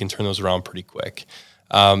can turn those around pretty quick.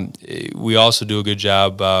 We also do a good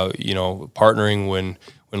job, partnering when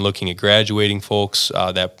looking at graduating folks,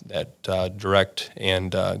 that direct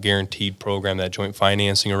and guaranteed program, that joint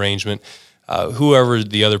financing arrangement. Whoever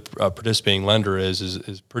the other participating lender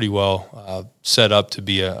is pretty well set up to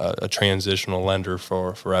be a transitional lender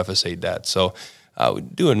for FSA debt. So we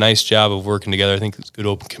do a nice job of working together. I think it's good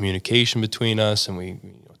open communication between us, and we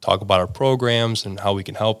talk about our programs and how we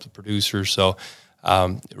can help the producers. So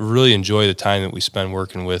really enjoy the time that we spend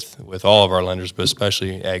working with all of our lenders, but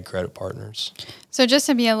especially Ag Credit partners. So just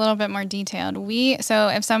to be a little bit more detailed, so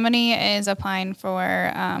if somebody is applying for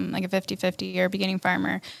a 50-50 or beginning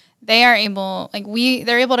farmer, they are able,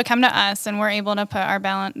 they're able to come to us, and we're able to put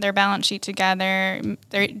their balance sheet together,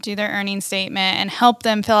 do their earnings statement, and help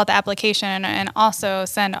them fill out the application, and also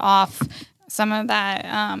send off some of that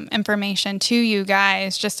information to you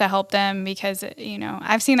guys just to help them, because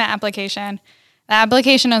I've seen that application. The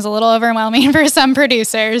application is a little overwhelming for some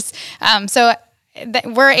producers. So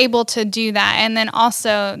we're able to do that. And then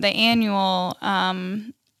also the annual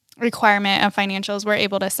requirement of financials, we're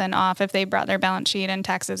able to send off if they brought their balance sheet and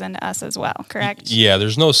taxes into us as well, correct? Yeah,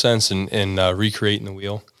 there's no sense in recreating the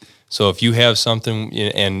wheel. So if you have something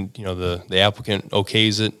and the applicant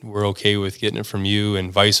okays it, we're okay with getting it from you,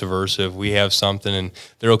 and vice versa. If we have something and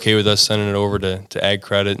they're okay with us sending it over to Ag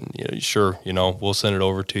Credit, sure, we'll send it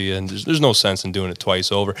over to you. And there's no sense in doing it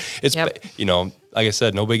twice over. It's like I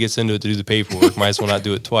said, nobody gets into it to do the paperwork. Might as well not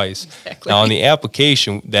do it twice. Exactly. Now, on the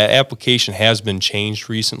application, that application has been changed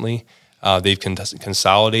recently. They've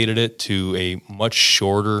consolidated it to a much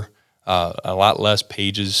shorter, a lot less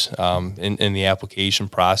pages in the application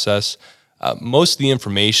process. Most of the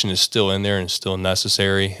information is still in there and still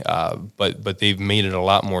necessary, but they've made it a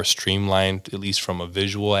lot more streamlined, at least from a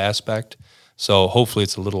visual aspect. So hopefully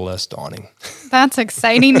it's a little less daunting. That's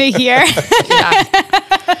exciting to hear. Yeah.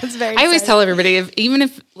 That's very I always exciting. tell everybody, even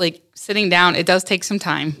if like sitting down, it does take some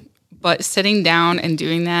time, but sitting down and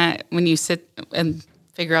doing that when you sit and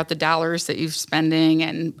figure out the dollars that you're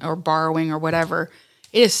spending or borrowing or whatever,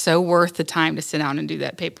 it is so worth the time to sit down and do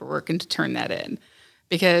that paperwork and to turn that in,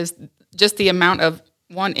 because just the amount of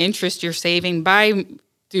interest you're saving by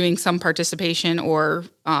doing some participation or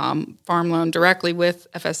farm loan directly with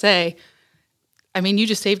FSA. I mean, you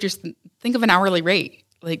just saved think of an hourly rate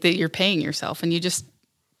like that you're paying yourself, and you just,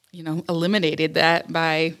 eliminated that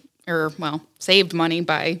saved money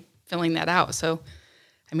by filling that out. So,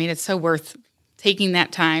 I mean, it's so worth taking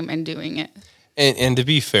that time and doing it. And to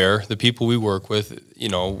be fair, the people we work with,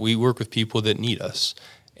 we work with people that need us.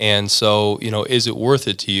 And so, is it worth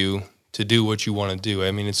it to you to do what you want to do?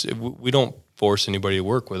 I mean, we don't force anybody to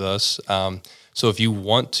work with us. So if you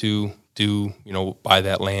want to buy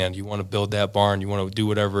that land, you want to build that barn, you want to do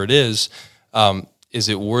whatever it is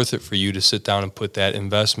it worth it for you to sit down and put that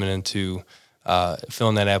investment into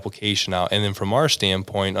filling that application out? And then from our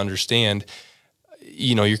standpoint, understand,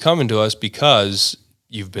 you're coming to us because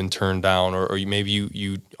you've been turned down, or maybe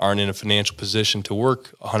you aren't in a financial position to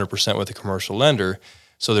work 100% with a commercial lender,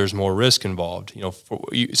 so there's more risk involved.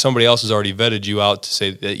 Somebody else has already vetted you out to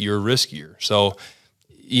say that you're riskier. So,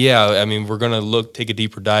 yeah, I mean, we're going to take a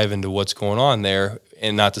deeper dive into what's going on there,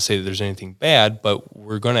 and not to say that there's anything bad, but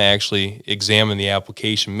we're going to actually examine the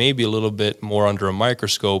application maybe a little bit more under a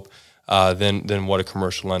microscope than what a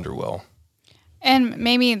commercial lender will. And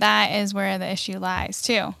maybe that is where the issue lies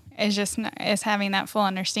too. Is having that full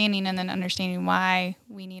understanding, and then understanding why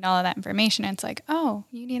we need all of that information. It's like, oh,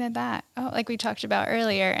 you needed that. Oh, like we talked about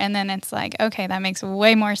earlier. And then it's like, okay, that makes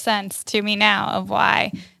way more sense to me now of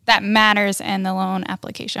why that matters in the loan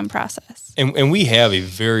application process. And we have a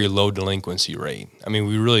very low delinquency rate. I mean,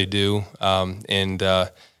 we really do. And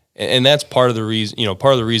that's part of the reason,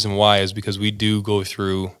 part of the reason why is because we do go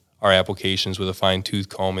through our applications with a fine-tooth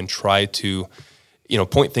comb and try to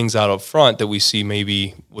point things out up front that we see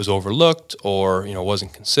maybe was overlooked or,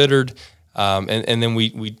 wasn't considered. And then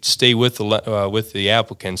we stay with the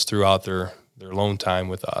applicants throughout their loan time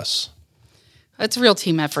with us. It's a real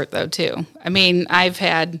team effort, though, too. I mean, I've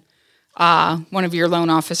had one of your loan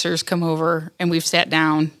officers come over, and we've sat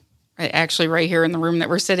down, actually right here in the room that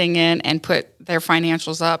we're sitting in, and put their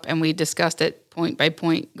financials up, and we discussed it point by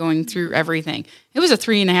point, going through everything. It was a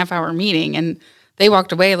 3.5-hour meeting, and they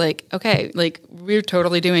walked away like, okay, like we're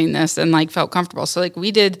totally doing this, and like felt comfortable. So like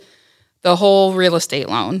we did the whole real estate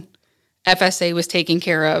loan. FSA was taking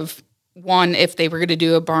care of, one, if they were going to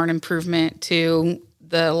do a barn improvement, to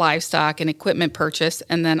the livestock and equipment purchase,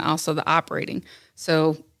 and then also the operating.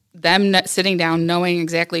 So them sitting down, knowing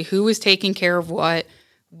exactly who was taking care of what,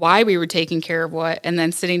 why we were taking care of what, and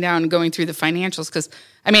then sitting down and going through the financials. Because,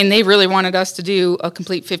 I mean, they really wanted us to do a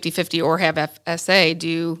complete 50-50 or have FSA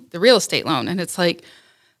do the real estate loan. And it's like,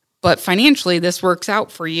 but financially, this works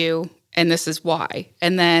out for you, and this is why.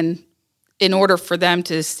 And then in order for them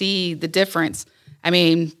to see the difference, I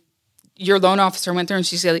mean, your loan officer went through and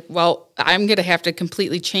she said, like, well, I'm going to have to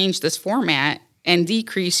completely change this format and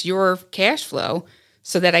decrease your cash flow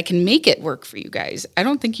so that I can make it work for you guys. I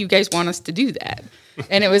don't think you guys want us to do that.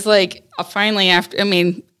 And it was like, finally,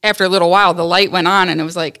 after a little while, the light went on, and it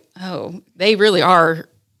was like, oh, they really are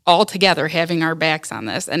all together having our backs on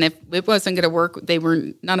this. And if it wasn't going to work,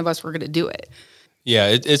 none of us were going to do it. Yeah,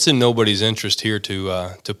 it's in nobody's interest here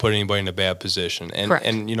to put anybody in a bad position. And Correct.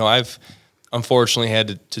 And I've unfortunately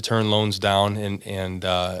had to turn loans down, and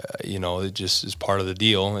it just is part of the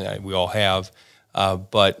deal. We all have,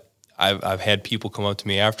 but I've had people come up to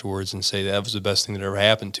me afterwards and say that was the best thing that ever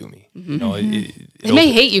happened to me. Mm-hmm. They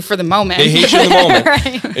may hate you for the moment. They hate you in the moment.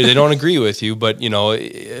 Right. They don't agree with you, but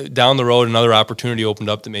down the road, another opportunity opened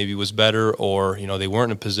up that maybe was better, or they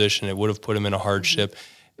weren't in a position it would have put them in a hardship.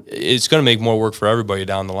 It's going to make more work for everybody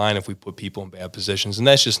down the line if we put people in bad positions, and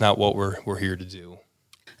that's just not what we're here to do.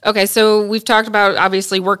 Okay, so we've talked about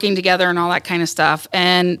obviously working together and all that kind of stuff,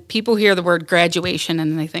 and people hear the word graduation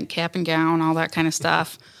and they think cap and gown, all that kind of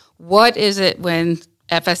stuff. What is it when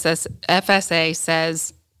FSA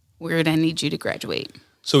says we're going to need you to graduate?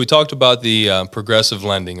 So we talked about the progressive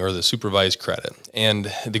lending or the supervised credit,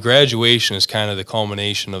 and the graduation is kind of the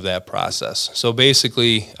culmination of that process. So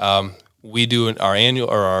basically, we do our annual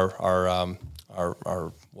or our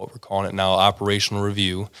what we're calling it now, operational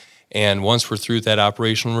review. And once we're through that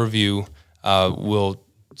operational review, we'll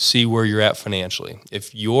see where you're at financially.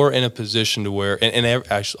 If you're in a position to where,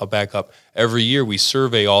 actually, I'll back up. Every year we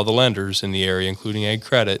survey all the lenders in the area, including Ag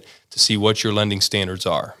Credit, to see what your lending standards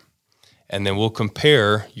are. And then we'll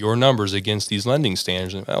compare your numbers against these lending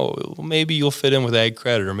standards. And, maybe you'll fit in with Ag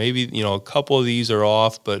Credit, or maybe, a couple of these are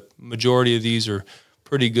off, but majority of these are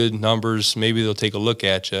pretty good numbers. Maybe they'll take a look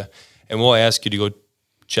at you, and we'll ask you to go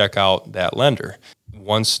check out that lender.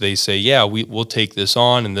 Once they say, yeah, we'll take this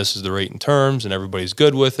on, and this is the rate and terms, and everybody's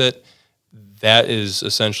good with it, that is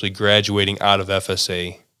essentially graduating out of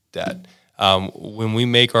FSA debt. When we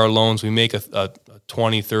make our loans, we make a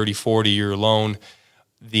 20, 30, 40-year loan.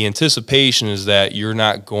 The anticipation is that you're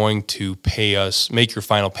not going to make your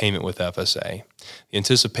final payment with FSA. The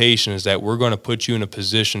anticipation is that we're going to put you in a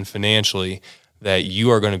position financially that you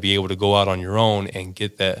are going to be able to go out on your own and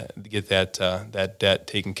get that debt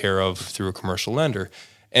taken care of through a commercial lender,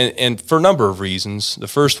 and for a number of reasons. The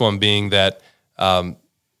first one being that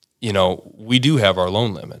we do have our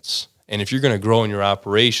loan limits, and if you're going to grow in your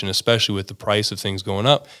operation, especially with the price of things going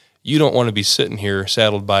up, you don't want to be sitting here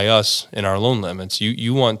saddled by us in our loan limits.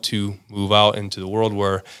 You want to move out into the world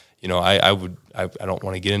where, I don't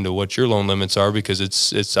want to get into what your loan limits are, because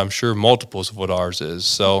it's I'm sure multiples of what ours is.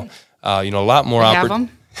 So, a lot more a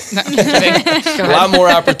lot more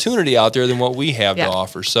opportunity out there than what we have to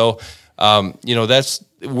offer. So,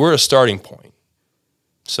 we're a starting point.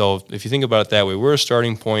 So if you think about it that way, we're a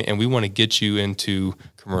starting point, and we want to get you into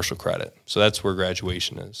commercial credit. So that's where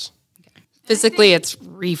graduation is. Physically, it's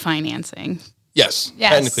refinancing. Yes.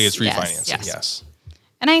 Technically, it's refinancing. Yes.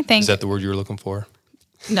 And I think... Is that the word you were looking for?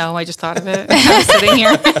 No, I just thought of it. I was sitting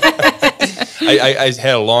here. I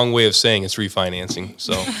had a long way of saying it's refinancing,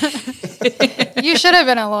 so... You should have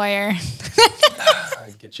been a lawyer. I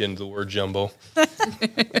get you into the word jumbo.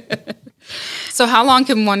 So how long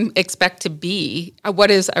can one expect to be?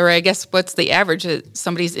 What's the average that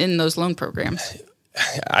somebody's in those loan programs?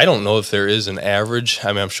 I don't know if there is an average.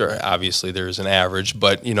 I mean, I'm sure obviously there is an average,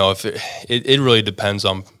 but if it really depends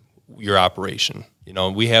on your operation.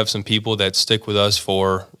 We have some people that stick with us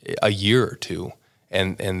for a year or two,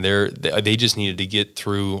 and they just needed to get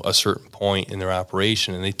through a certain point in their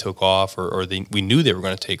operation, and they took off, or we knew they were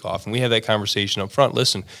going to take off, and we had that conversation up front.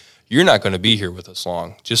 Listen, you're not going to be here with us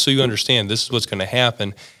long. Just so you understand, this is what's going to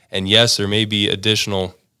happen. And yes, there may be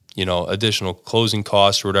additional closing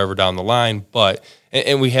costs or whatever down the line, but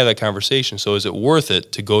and we had that conversation. So is it worth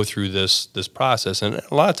it to go through this process? And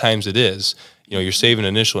a lot of times it is. You're saving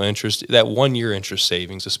initial interest. That 1 year interest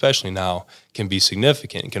savings, especially now, can be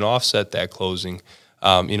significant and can offset that closing.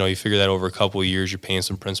 You figure that over a couple of years, you're paying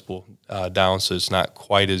some principal down, so it's not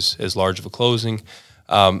quite as large of a closing.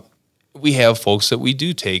 We have folks that we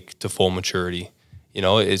do take to full maturity.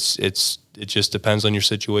 It just depends on your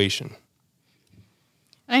situation.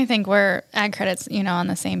 I think we're Ag Credit's, on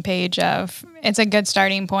the same page of it's a good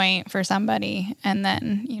starting point for somebody, and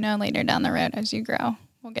then, later down the road as you grow,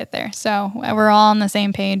 we'll get there. So we're all on the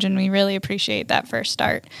same page, and we really appreciate that first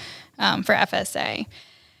start for FSA.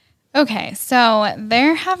 Okay, so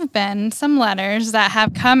there have been some letters that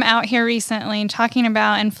have come out here recently talking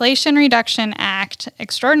about Inflation Reduction Act,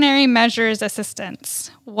 Extraordinary Measures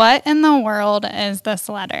Assistance. What in the world is this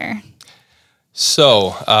letter?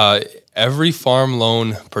 So every farm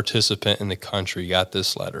loan participant in the country got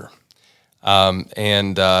this letter.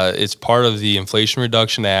 And it's part of the Inflation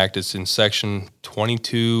Reduction Act. It's in Section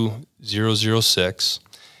 22006.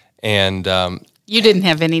 And you didn't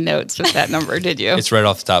have any notes with that number, did you? It's right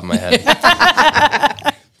off the top of my head.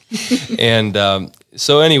 And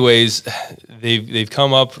so anyways, they've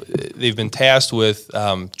come up, they've been tasked with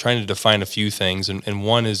trying to define a few things. And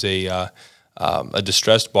one is a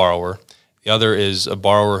distressed borrower. The other is a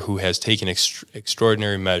borrower who has taken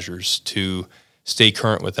extraordinary measures to stay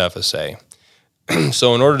current with FSA.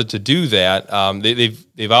 So in order to do that,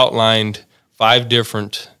 they've outlined 5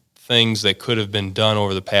 different things that could have been done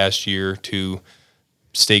over the past year to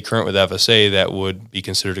stay current with FSA that would be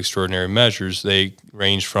considered extraordinary measures. They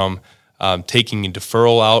range from taking a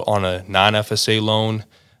deferral out on a non-FSA loan,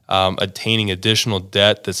 obtaining additional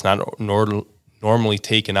debt that's not normally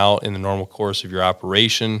taken out in the normal course of your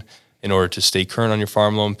operation in order to stay current on your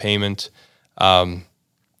farm loan payment.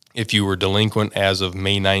 If you were delinquent as of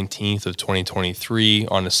May 19th of 2023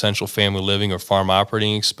 on essential family living or farm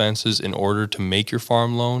operating expenses in order to make your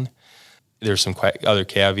farm loan. There's some other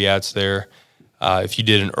caveats there. If you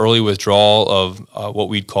did an early withdrawal of what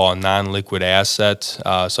we'd call a non-liquid asset,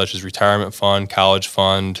 such as retirement fund, college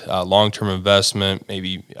fund, long-term investment,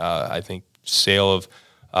 maybe I think sale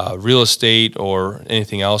real estate or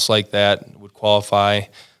anything else like that would qualify.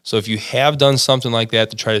 So if you have done something like that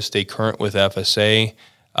to try to stay current with FSA,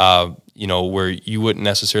 where you wouldn't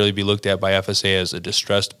necessarily be looked at by FSA as a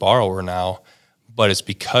distressed borrower now, but it's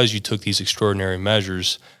because you took these extraordinary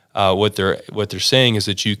measures. What they're saying is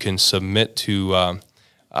that you can submit to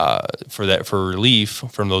for relief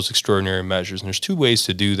from those extraordinary measures. And there's two ways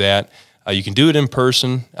to do that. You can do it in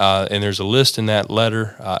person, and there's a list in that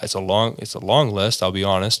letter. It's a long list, I'll be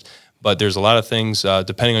honest, but there's a lot of things,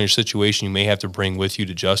 depending on your situation, you may have to bring with you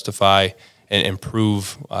to justify and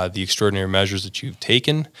improve the extraordinary measures that you've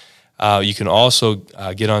taken. You can also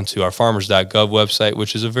get onto our farmers.gov website,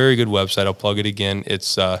 which is a very good website. I'll plug it again.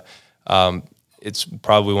 It's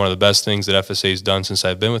probably one of the best things that FSA has done since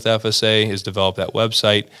I've been with FSA is develop that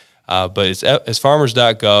website. But it's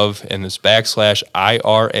farmers.gov, and it's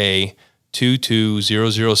 /IRA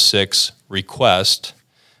 22006 request.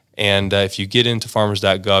 And if you get into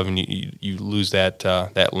farmers.gov and you lose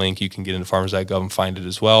that link, you can get into farmers.gov and find it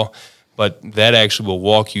as well. But that actually will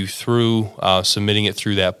walk you through submitting it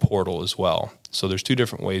through that portal as well. So there's two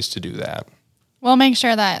different ways to do that. We'll make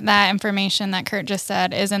sure that information that Kurt just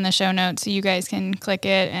said is in the show notes so you guys can click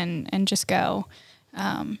it and just go.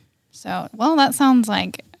 That sounds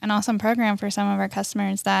like an awesome program for some of our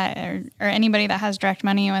customers that or anybody that has direct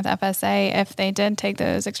money with FSA if they did take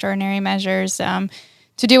those extraordinary measures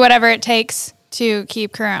to do whatever it takes to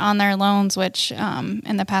keep current on their loans, which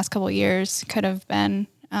in the past couple of years could have been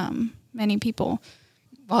many people.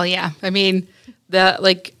 Well, yeah. I mean,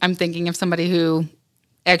 I'm thinking of somebody who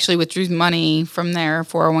actually withdrew money from their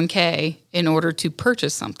 401k in order to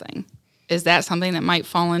purchase something. Is that something that might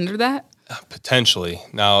fall under that? Potentially.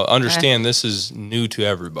 Now, understand this is new to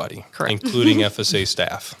everybody, correct, including FSA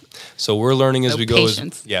staff. So we're learning as we go.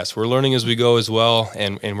 We're learning as we go as well,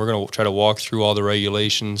 and we're going to try to walk through all the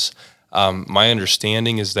regulations. My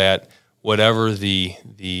understanding is that whatever the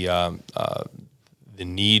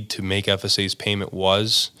need to make FSA's payment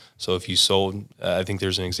was. So if you sold, I think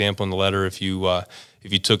there's an example in the letter. If you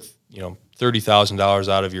took $30,000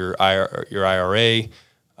 out of your IRA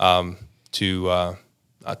to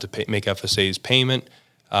make FSA's payment,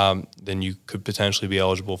 then you could potentially be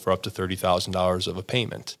eligible for up to $30,000 of a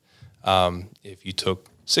payment. If you took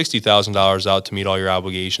 $60,000 out to meet all your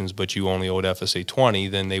obligations, but you only owed FSA $20,000,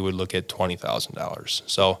 then they would look at $20,000.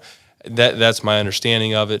 So that's my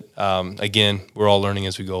understanding of it. Again, we're all learning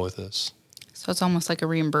as we go with this. So it's almost like a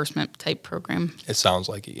reimbursement type program. It sounds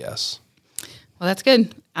like it, yes. Well, that's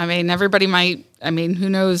good. I mean, everybody who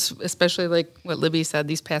knows, especially like what Libby said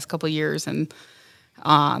these past couple of years and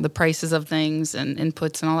the prices of things and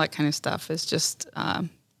inputs and all that kind of stuff is just,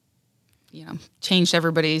 changed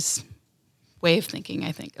everybody's way of thinking,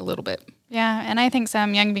 I think, a little bit. Yeah, and I think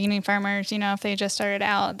some young beginning farmers, if they just started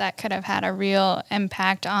out, that could have had a real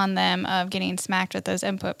impact on them of getting smacked with those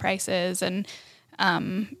input prices and,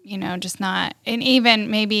 just not, and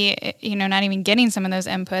even maybe, not even getting some of those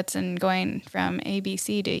inputs and going from A, B,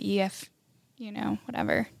 C to E, F,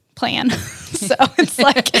 whatever plan. So it's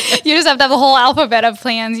like you just have to have a whole alphabet of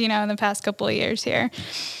plans, in the past couple of years here.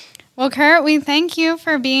 Well, Kurt, we thank you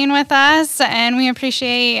for being with us, and we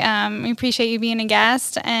appreciate you being a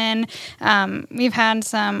guest. And we've had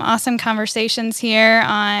some awesome conversations here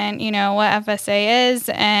on, what FSA is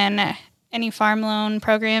and any farm loan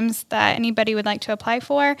programs that anybody would like to apply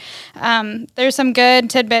for. There's some good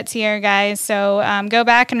tidbits here, guys. So go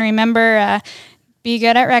back and remember, be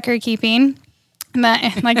good at record keeping.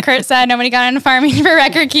 But like Kurt said, nobody got into farming for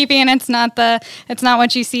record keeping. It's not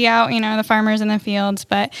what you see out, the farmers in the fields.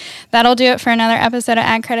 But that'll do it for another episode of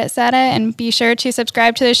Ag Credit Set It. And be sure to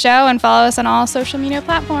subscribe to the show and follow us on all social media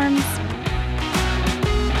platforms.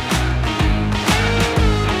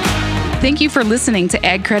 Thank you for listening to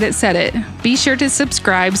Ag Credit Set It. Be sure to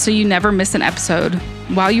subscribe so you never miss an episode.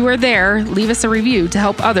 While you are there, leave us a review to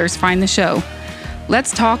help others find the show.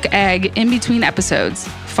 Let's talk ag in between episodes.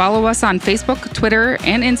 Follow us on Facebook, Twitter,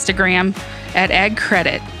 and Instagram at Ag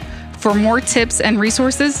Credit. For more tips and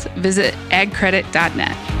resources, visit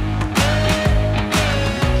agcredit.net.